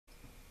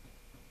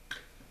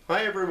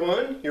Hi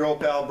everyone, your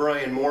old pal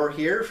Brian Moore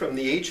here from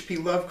the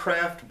HP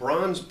Lovecraft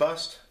Bronze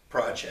Bust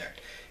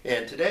Project.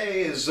 And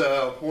today is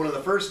one of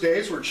the first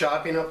days we're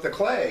chopping up the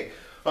clay.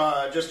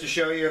 Just to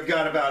show you, I've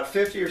got about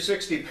 50 or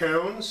 60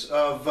 pounds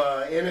of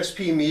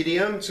NSP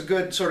medium. It's a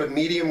good sort of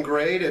medium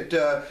grade. It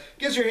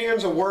gives your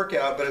hands a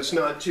workout, but it's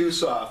not too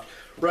soft.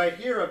 Right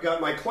here I've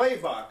got my clay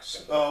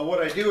box.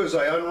 What I do is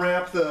I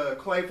unwrap the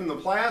clay from the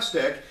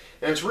plastic,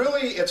 and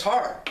it's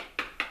hard.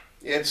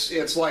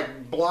 It's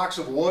like blocks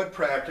of wood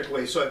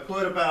practically. So I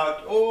put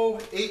about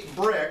 8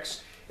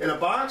 bricks in a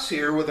box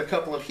here with a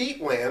couple of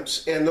heat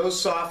lamps, and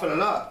those soften it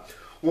up.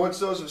 Once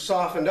those have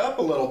softened up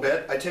a little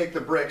bit, I take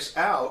the bricks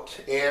out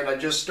and I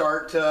just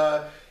start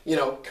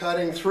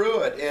cutting through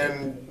it.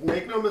 And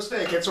make no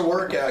mistake, it's a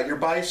workout. Your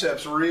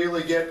biceps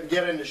really get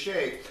into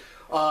shape.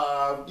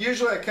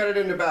 Usually I cut it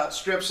into about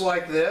strips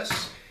like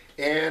this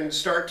and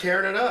start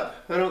tearing it up.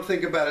 I don't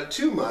think about it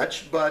too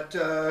much, but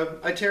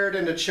I tear it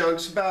into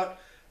chunks about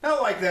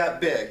not like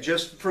that big,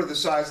 just for the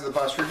size of the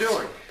bust we're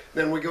doing.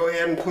 Then we go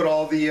ahead and put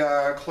all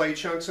the clay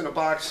chunks in a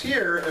box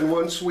here, and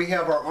once we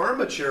have our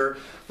armature,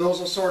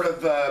 those will sort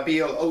of be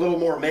a little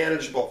more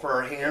manageable for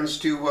our hands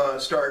to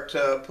start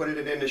putting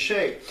it into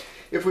shape.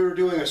 If we were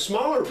doing a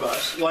smaller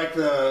bust, like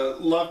the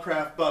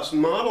Lovecraft bust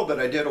model that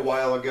I did a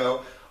while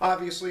ago,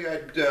 obviously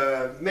I'd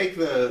make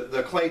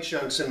the clay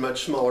chunks in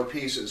much smaller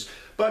pieces.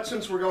 But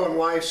since we're going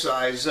life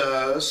size,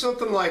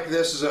 something like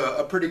this is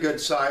a pretty good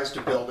size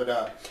to build it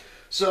up.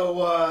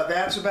 So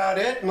that's about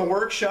it in the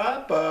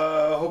workshop.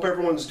 Hope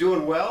everyone's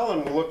doing well,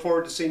 and we'll look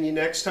forward to seeing you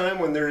next time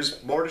when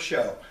there's more to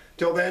show.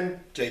 Till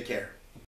then, take care.